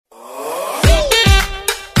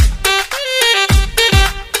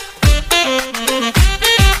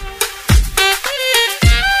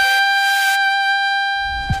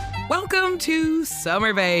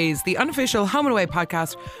Summer Bays, the unofficial home and away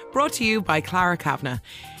podcast brought to you by Clara Kavanagh.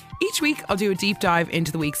 Each week, I'll do a deep dive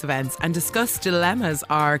into the week's events and discuss dilemmas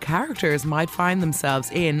our characters might find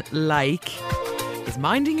themselves in, like, is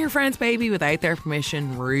minding your friend's baby without their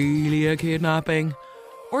permission really a kidnapping?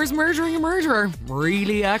 Or is murdering a murderer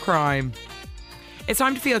really a crime? It's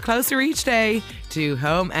time to feel closer each day to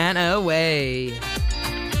home and away.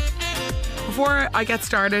 Before I get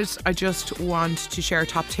started, I just want to share a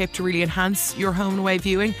top tip to really enhance your home and away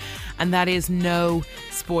viewing, and that is no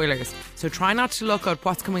spoilers. So try not to look at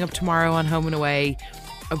what's coming up tomorrow on Home and Away.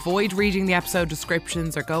 Avoid reading the episode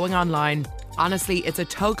descriptions or going online. Honestly, it's a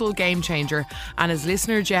total game changer. And as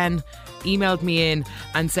listener Jen emailed me in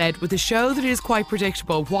and said, with a show that is quite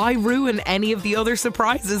predictable, why ruin any of the other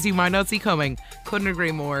surprises you might not see coming? Couldn't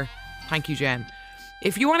agree more. Thank you, Jen.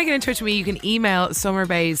 If you want to get in touch with me, you can email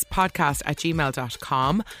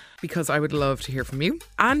summerbayspodcast@gmail.com because I would love to hear from you.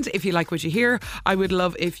 And if you like what you hear, I would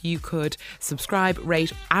love if you could subscribe,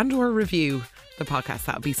 rate and or review the podcast.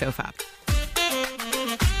 That would be so fab.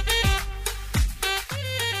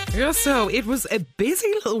 Yeah, so it was a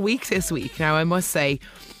busy little week this week. Now, I must say,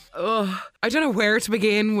 I don't know where to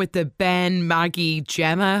begin with the Ben, Maggie,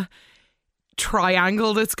 Gemma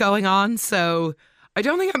triangle that's going on. So I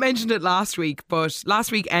don't think I mentioned it last week, but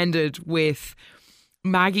last week ended with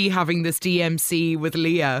Maggie having this DMC with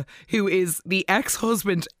Leah, who is the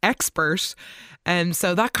ex-husband expert. And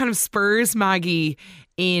so that kind of spurs Maggie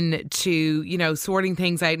into, you know, sorting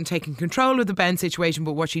things out and taking control of the Ben situation.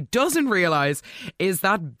 But what she doesn't realise is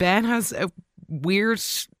that Ben has a weird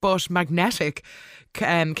but magnetic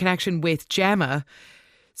connection with Gemma.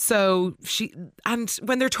 So and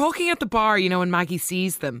when they're talking at the bar, you know, when Maggie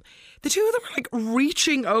sees them, the two of them are like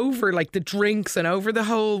reaching over like the drinks and over the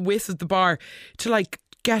whole width of the bar to like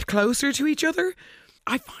get closer to each other.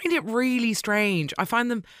 I find it really strange. I find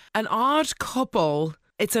them an odd couple.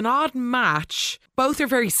 It's an odd match. Both are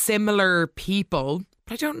very similar people,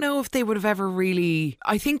 but I don't know if they would have ever really...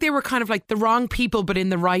 I think they were kind of like the wrong people, but in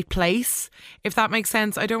the right place, if that makes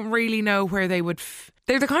sense. I don't really know where they would...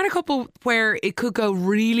 They're the kind of couple where it could go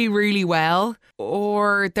really, really well,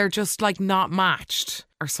 or they're just like not matched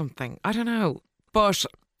or something. I don't know. But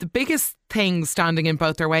the biggest thing standing in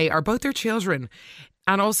both their way are both their children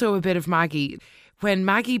and also a bit of Maggie. When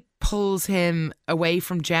Maggie pulls him away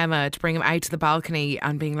from Gemma to bring him out to the balcony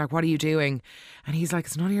and being like, what are you doing? And he's like,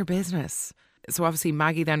 it's none of your business. So obviously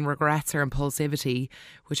Maggie then regrets her impulsivity,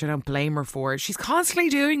 which I don't blame her for. She's constantly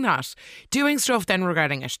doing that. Doing stuff, then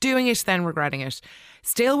regretting it. Doing it, then regretting it.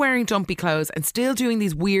 Still wearing dumpy clothes and still doing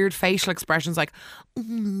these weird facial expressions like,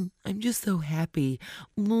 I'm just so happy.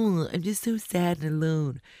 I'm just so sad and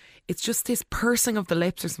alone. It's just this pursing of the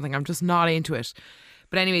lips or something. I'm just not into it.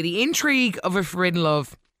 But anyway, the intrigue of a forbidden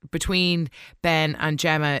love between Ben and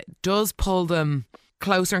Gemma does pull them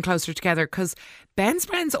closer and closer together, because Ben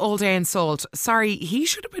spends all day in Salt. Sorry, he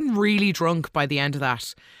should have been really drunk by the end of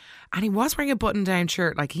that. And he was wearing a button-down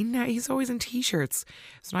shirt. Like, he's always in T-shirts.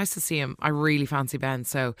 It's nice to see him. I really fancy Ben,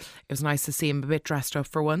 so it was nice to see him a bit dressed up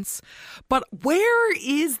for once. But where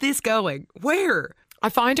is this going? Where? I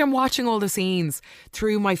find I'm watching all the scenes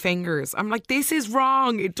through my fingers. I'm like, this is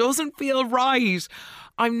wrong. It doesn't feel right.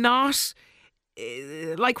 I'm not...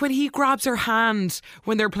 Like when he grabs her hand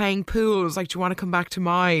when they're playing pool, it's like, do you want to come back to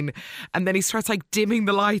mine? And then he starts like dimming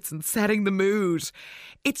the lights and setting the mood.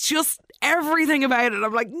 It's just everything about it.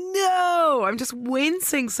 I'm like, no, I'm just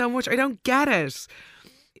wincing so much. I don't get it.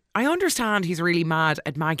 I understand he's really mad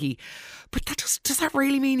at Maggie, but does that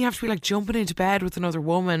really mean you have to be like jumping into bed with another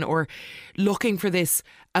woman or looking for this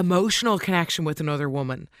emotional connection with another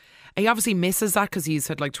woman? He obviously misses that because he's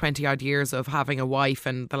had like 20 odd years of having a wife,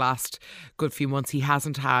 and the last good few months he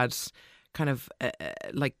hasn't had kind of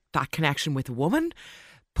like that connection with a woman.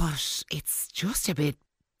 But it's just a bit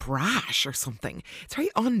brash or something. It's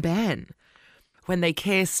very un-Ben. When they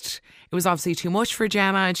kissed, it was obviously too much for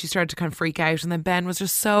Gemma and she started to kind of freak out, and then Ben was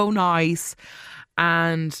just so nice.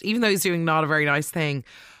 And even though he's doing not a very nice thing,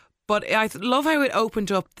 but I love how it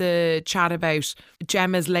opened up the chat about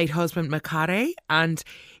Gemma's late husband, Makare, and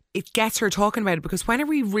it gets her talking about it, because when are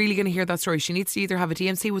we really going to hear that story? She needs to either have a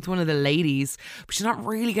DMC with one of the ladies, but she's not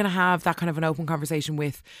really going to have that kind of an open conversation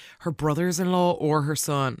with her brothers-in-law or her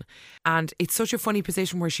son. And it's such a funny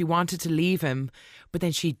position where she wanted to leave him, but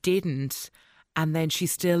then she didn't, and then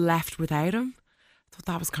she's still left without him. I thought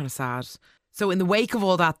that was kind of sad. So in the wake of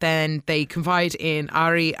all that, then they confide in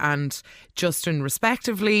Ari and Justin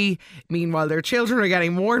respectively. Meanwhile, their children are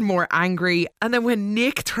getting more and more angry. And then when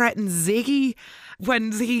Nick threatens Ziggy,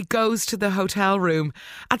 when he goes to the hotel room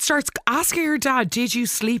and starts asking her dad, did you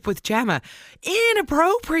sleep with Gemma?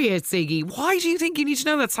 Inappropriate, Ziggy. Why do you think you need to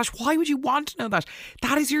know that? / why would you want to know that?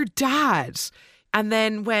 That is your dad. And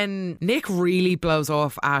then when Nick really blows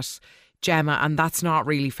off at Gemma, and that's not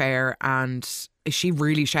really fair, and she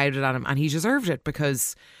really shouted at him, and he deserved it,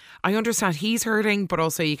 because I understand he's hurting, but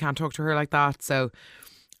also you can't talk to her like that. So,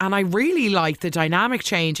 and I really like the dynamic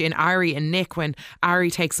change in Ari and Nick when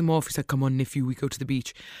Ari takes him off. He's like, come on, nephew, we go to the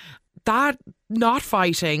beach. That not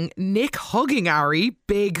fighting, Nick hugging Ari,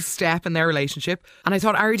 big step in their relationship. And I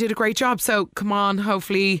thought Ari did a great job. So come on,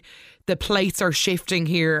 hopefully the plates are shifting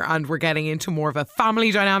here and we're getting into more of a family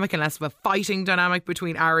dynamic and less of a fighting dynamic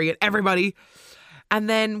between Ari and everybody. And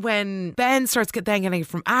then when Ben starts getting it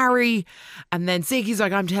from Ari, and then Ziggy's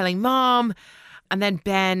like, I'm telling Mom. And then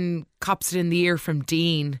Ben cops it in the ear from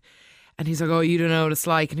Dean. And he's like, oh, you don't know what it's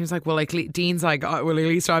like. And he was like, well, like Dean's like, oh, well, at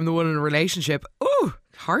least I'm the one in a relationship. Ooh,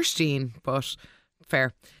 harsh Dean, but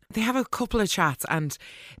fair. They have a couple of chats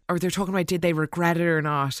or they're talking about did they regret it or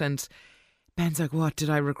not. And Ben's like, what, did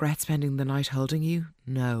I regret spending the night holding you?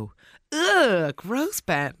 No. Ugh, gross,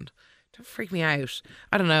 Ben. Don't freak me out.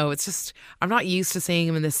 I don't know. It's just, I'm not used to seeing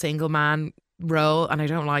him in this single man role and I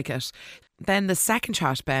don't like it. Then the second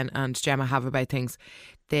chat Ben and Gemma have about things,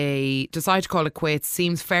 they decide to call it quits.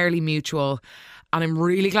 Seems fairly mutual. And I'm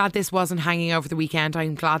really glad this wasn't hanging over the weekend.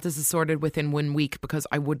 I'm glad this is sorted within 1 week, because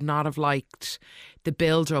I would not have liked the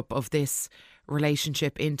build-up of this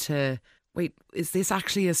relationship into, wait, is this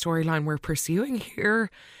actually a storyline we're pursuing here?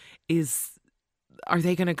 Are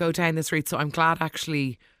they going to go down this route? So I'm glad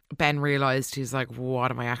actually Ben realised, he's like,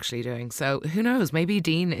 what am I actually doing? So who knows? Maybe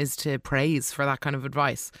Dean is to praise for that kind of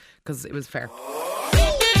advice, because it was fair.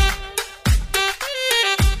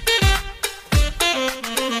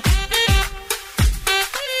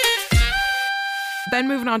 Then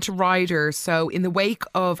moving on to Ryder. So in the wake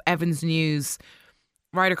of Evan's news,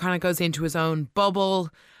 Ryder kind of goes into his own bubble,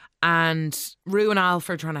 and Rue and Alf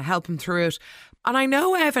are trying to help him through it. And I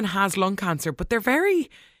know Evan has lung cancer, but they're very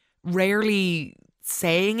rarely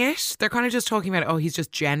saying it. They're kind of just talking about, oh, he's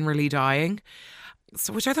just generally dying.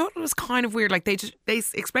 So, which I thought was kind of weird. Like they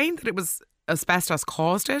explained that it was asbestos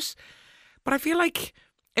caused it, but I feel like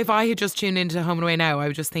if I had just tuned into Home and Away now, I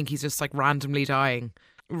would just think he's just like randomly dying.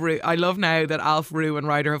 I love now that Alf, Rue and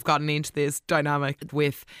Ryder have gotten into this dynamic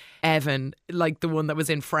with Evan, like the one that was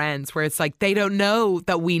in Friends, where it's like they don't know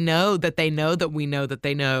that we know that they know that we know that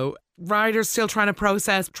they know. Ryder's still trying to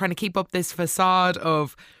process, trying to keep up this facade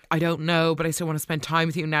of, I don't know, but I still want to spend time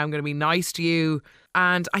with you. Now I'm going to be nice to you.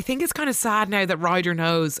 And I think it's kind of sad now that Ryder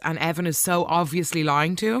knows and Evan is so obviously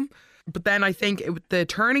lying to him. But then I think the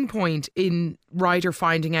turning point in Ryder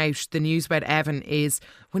finding out the news about Evan is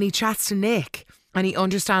when he chats to Nick. And he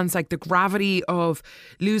understands like the gravity of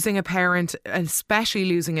losing a parent, and especially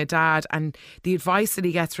losing a dad. And the advice that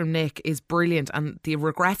he gets from Nick is brilliant. And the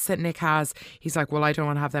regrets that Nick has, he's like, well, I don't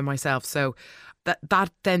want to have them myself. So that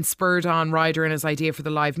then spurred on Ryder and his idea for the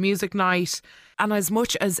live music night. And as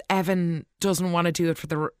much as Evan doesn't want to do it for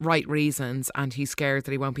the right reasons, and he's scared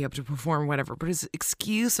that he won't be able to perform or whatever, but his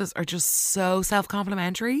excuses are just so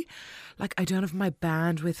self-complimentary. Like, I don't have my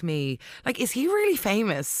band with me. Like, is he really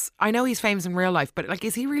famous? I know he's famous in real life, but like,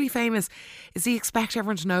 is he really famous? Does he expect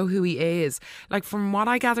everyone to know who he is? Like, from what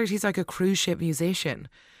I gathered, he's like a cruise ship musician.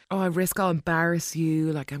 Oh, I risk I'll embarrass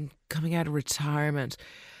you. Like, I'm coming out of retirement.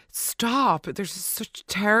 Stop. There's such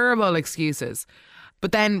terrible excuses.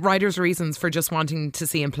 But then Ryder's reasons for just wanting to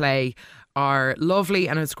see him play are lovely,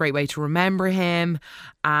 and it's a great way to remember him.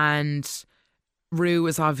 And Rue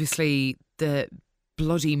is obviously the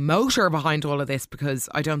bloody motor behind all of this, because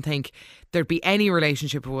I don't think there'd be any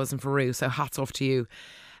relationship if it wasn't for Rue. So hats off to you.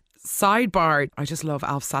 Sidebar, I just love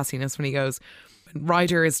Alf's sassiness when he goes,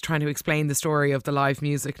 Ryder is trying to explain the story of the live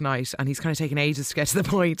music night, and he's kind of taking ages to get to the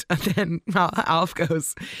point, and then Alf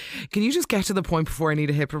goes, can you just get to the point before I need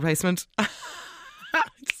a hip replacement? I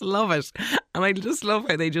just love it. And I just love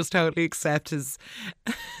how they just totally accept his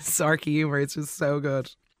sarky humour. It's just so good.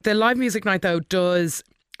 The live music night though does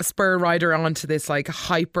spur Ryder on to this like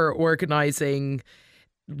hyper organising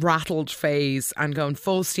rattled phase and going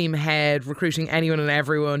full steam ahead, recruiting anyone and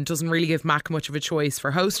everyone. Doesn't really give Mac much of a choice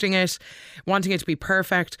for hosting it, wanting it to be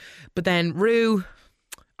perfect. But then Rue,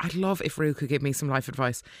 I'd love if Rue could give me some life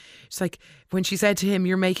advice. She's like, when she said to him,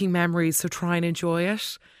 you're making memories, so try and enjoy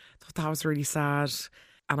it. I thought that was really sad.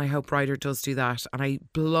 And I hope Ryder does do that. And I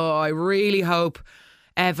really hope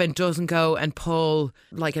Evan doesn't go and pull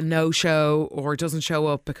like a no-show or doesn't show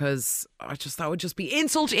up, because that would just be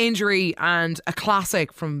insult to injury and a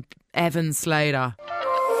classic from Evan Slater.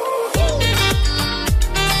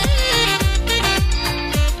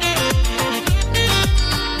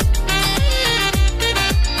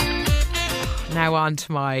 Now on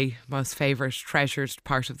to my most favourite, treasured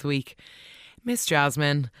part of the week. Miss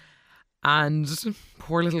Jasmine and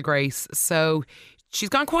poor little Grace. So she's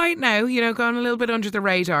gone quiet now, gone a little bit under the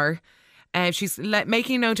radar. She's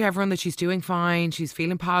making known to everyone that she's doing fine, she's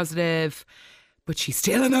feeling positive, but she's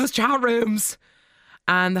still in those chat rooms.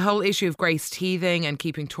 And the whole issue of Grace teething and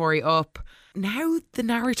keeping Tori up, now the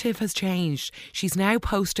narrative has changed. She's now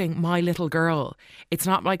posting my little girl. It's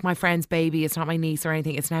not like my friend's baby, it's not my niece or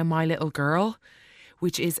anything, it's now my little girl,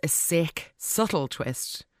 which is a sick, subtle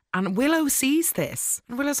twist. And Willow sees this.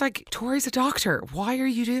 And Willow's like, Tori's a doctor. Why are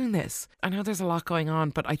you doing this? I know there's a lot going on,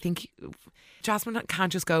 but I think Jasmine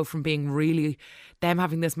can't just go from being really them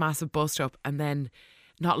having this massive bust up and then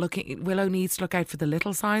not looking. Willow needs to look out for the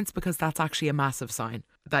little signs, because that's actually a massive sign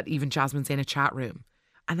that even Jasmine's in a chat room.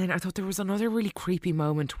 And then I thought there was another really creepy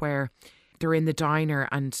moment where they're in the diner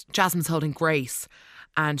and Jasmine's holding Grace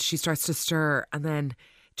and she starts to stir, and then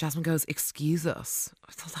Jasmine goes, "Excuse us."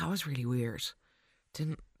 I thought that was really weird.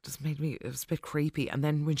 It was a bit creepy. And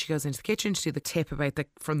then when she goes into the kitchen to do the tip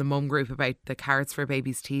from the mum group about the carrots for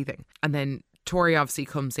baby's teething, and then Tori obviously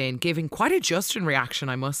comes in giving quite a Justin reaction,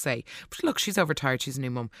 I must say. But look, she's overtired, she's a new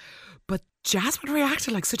mum. But Jasmine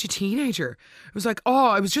reacted like such a teenager. It was like, oh,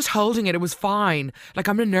 I was just holding it, it was fine. Like,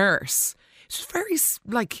 I'm a nurse. It's very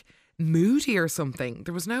like moody or something.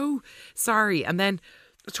 There was no sorry. And then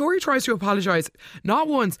Tori tries to apologise, not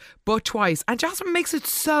once, but twice. And Jasmine makes it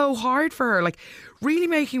so hard for her, like really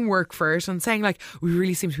making work for it and saying like, we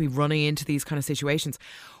really seem to be running into these kind of situations.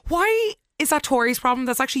 Why is that Tori's problem?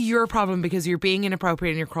 That's actually your problem, because you're being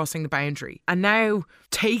inappropriate and you're crossing the boundary. And now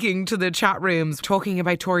taking to the chat rooms, talking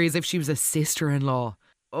about Tori as if she was a sister-in-law.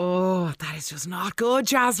 Oh, that is just not good,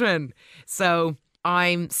 Jasmine. So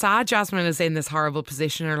I'm sad Jasmine is in this horrible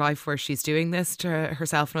position in her life where she's doing this to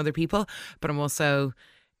herself and other people, but I'm also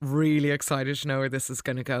really excited to know where this is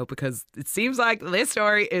going to go, because it seems like this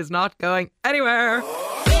story is not going anywhere.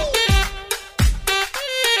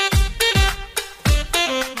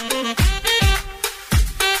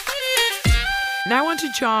 Now on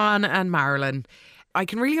to John and Marilyn. I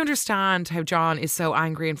can really understand how John is so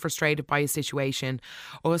angry and frustrated by his situation.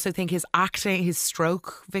 I also think his acting, his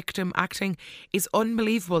stroke victim acting, is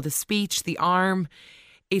unbelievable. The speech, the arm,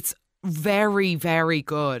 it's very, very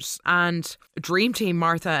good. And Dream Team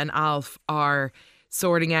Martha and Alf are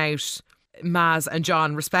sorting out Maz and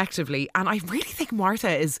John respectively. And I really think Martha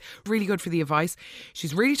is really good for the advice.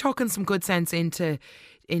 She's really talking some good sense into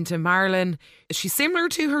Marilyn. She's similar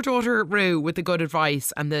to her daughter Rue with the good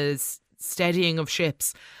advice and the steadying of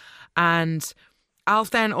ships. And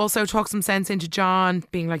Alf then also talks some sense into John,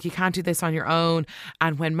 being like, you can't do this on your own.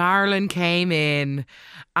 And when Marilyn came in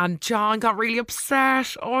and John got really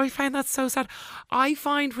upset, oh, I find that so sad. I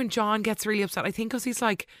find when John gets really upset, I think because he's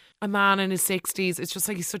like a man in his 60s, it's just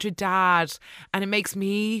like he's such a dad, and it makes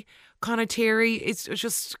me kind of teary. It's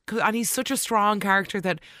just, and he's such a strong character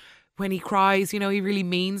that when he cries, he really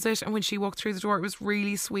means it. And when she walked through the door, it was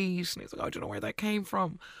really sweet. And he's like, oh, I don't know where that came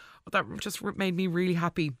from. That just made me really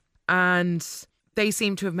happy. And they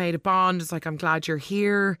seem to have made a bond. It's like, I'm glad you're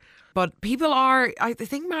here. But people are, I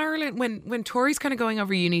think Marilyn, when Tori's kind of going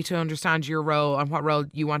over, you need to understand your role and what role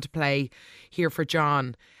you want to play here for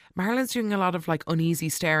John. Marilyn's doing a lot of like uneasy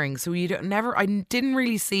staring. So I didn't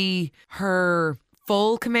really see her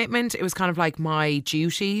full commitment. It was kind of like my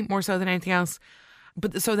duty more so than anything else.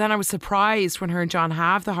 But so then I was surprised when her and John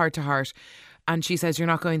have the heart to heart, and she says, you're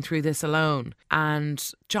not going through this alone. And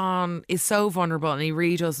John is so vulnerable and he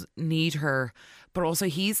really does need her, but also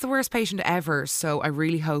he's the worst patient ever. So I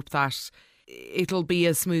really hope that it'll be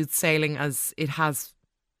as smooth sailing as it has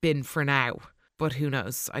been for now. But who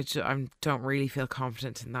knows? I don't really feel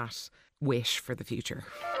confident in that wish for the future.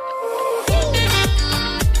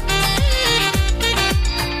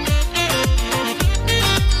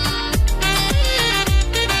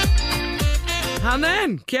 And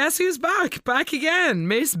then, guess who's back? Back again,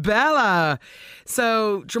 Miss Bella.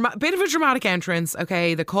 So, bit of a dramatic entrance.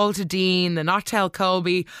 Okay, the call to Dean, the not tell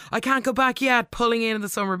Colby, I can't go back yet, pulling in the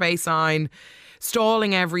Summer Bay sign,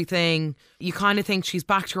 stalling everything. You kind of think she's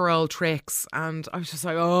back to her old tricks. And I was just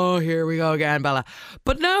like, oh, here we go again, Bella.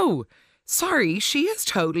 But no, sorry, she has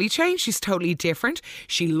totally changed. She's totally different.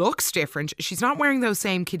 She looks different. She's not wearing those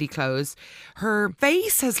same kiddie clothes. Her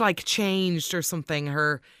face has like changed or something.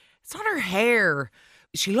 It's not her hair.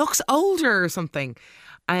 She looks older or something.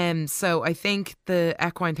 So I think the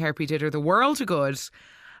equine therapy did her the world of good.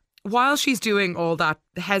 While she's doing all that,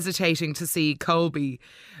 hesitating to see Colby,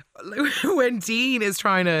 when Dean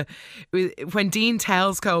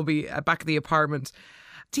tells Colby back at the apartment,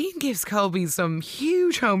 Dean gives Colby some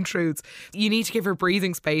huge home truths. You need to give her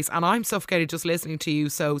breathing space, and I'm suffocated just listening to you,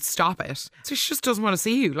 so stop it. So she just doesn't want to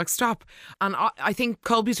see you, like, stop. And I think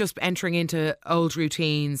Colby's just entering into old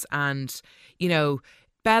routines, and, you know,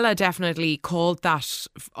 Bella definitely called that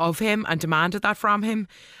of him and demanded that from him.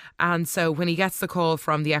 And so when he gets the call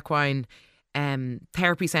from the equine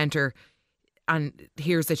therapy centre and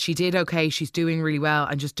hears that she did okay, she's doing really well,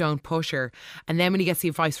 and just don't push her. And then when he gets the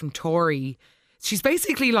advice from Tori, she's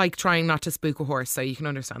basically like trying not to spook a horse, so you can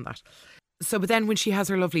understand that. So, but then when she has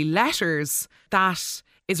her lovely letters, that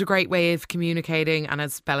is a great way of communicating. And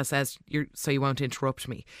as Bella says, so you won't interrupt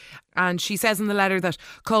me. And she says in the letter that,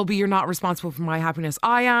 Colby, you're not responsible for my happiness.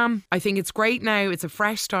 I am. I think it's great now. It's a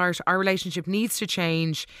fresh start. Our relationship needs to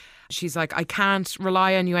change. She's like, I can't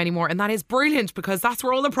rely on you anymore. And that is brilliant, because that's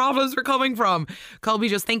where all the problems were coming from. Colby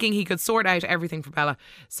just thinking he could sort out everything for Bella.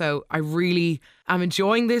 So I really am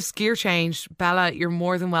enjoying this gear change. Bella, you're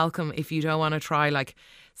more than welcome if you don't want to try, like,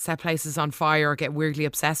 set places on fire or get weirdly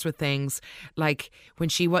obsessed with things. Like when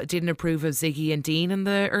she didn't approve of Ziggy and Dean in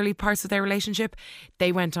the early parts of their relationship,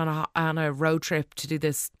 they went on a road trip to do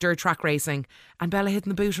this dirt track racing, and Bella hit in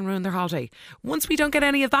the boot and ruined their holiday. Once we don't get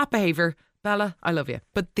any of that behaviour, Bella, I love you.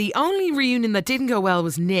 But the only reunion that didn't go well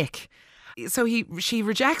was Nick. So she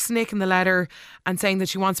rejects Nick in the letter and saying that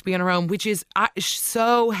she wants to be on her own, which is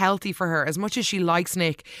so healthy for her. As much as she likes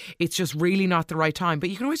Nick, it's just really not the right time. But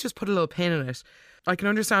you can always just put a little pin in it. I can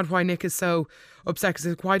understand why Nick is so upset,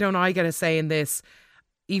 because why don't I get a say in this,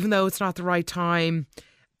 even though it's not the right time?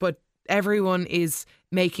 But everyone is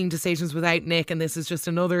making decisions without Nick, and this is just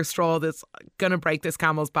another straw that's going to break this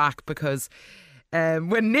camel's back, because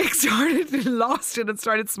when Nick lost it and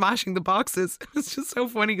started smashing the boxes, it was just so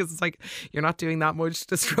funny, because it's like, you're not doing that much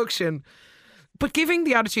destruction. But giving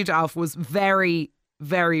the attitude to Alf was very,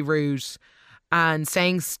 very rude, and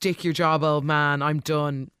saying, stick your job, old man, I'm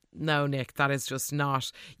done. No, Nick, that is just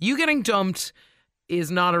not. You getting dumped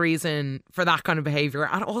is not a reason for that kind of behaviour.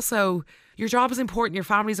 And also, your job is important, your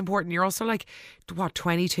family is important. You're also like,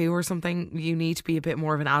 22 or something? You need to be a bit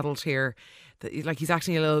more of an adult here. Like, he's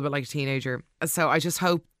acting a little bit like a teenager. So I just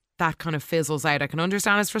hope that kind of fizzles out. I can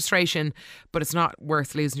understand his frustration, but it's not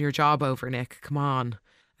worth losing your job over, Nick. Come on.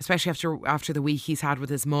 Especially after the week he's had with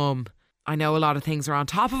his mum. I know a lot of things are on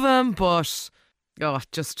top of him, but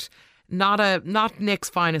just not Nick's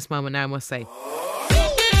finest moment now, I must say.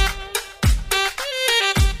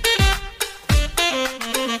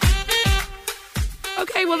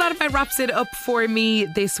 Okay, well, that about wraps it up for me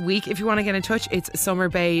this week. If you want to get in touch, it's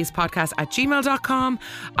summerbayspodcast@gmail.com.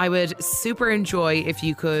 I would super enjoy if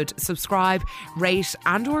you could subscribe, rate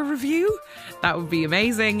and or review. That would be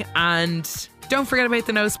amazing. And don't forget about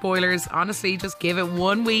the no spoilers. Honestly, just give it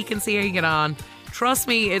 1 week and see how you get on. Trust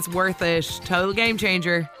me, it's worth it. Total game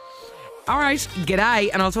changer. All right,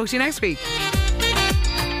 g'day, and I'll talk to you next week.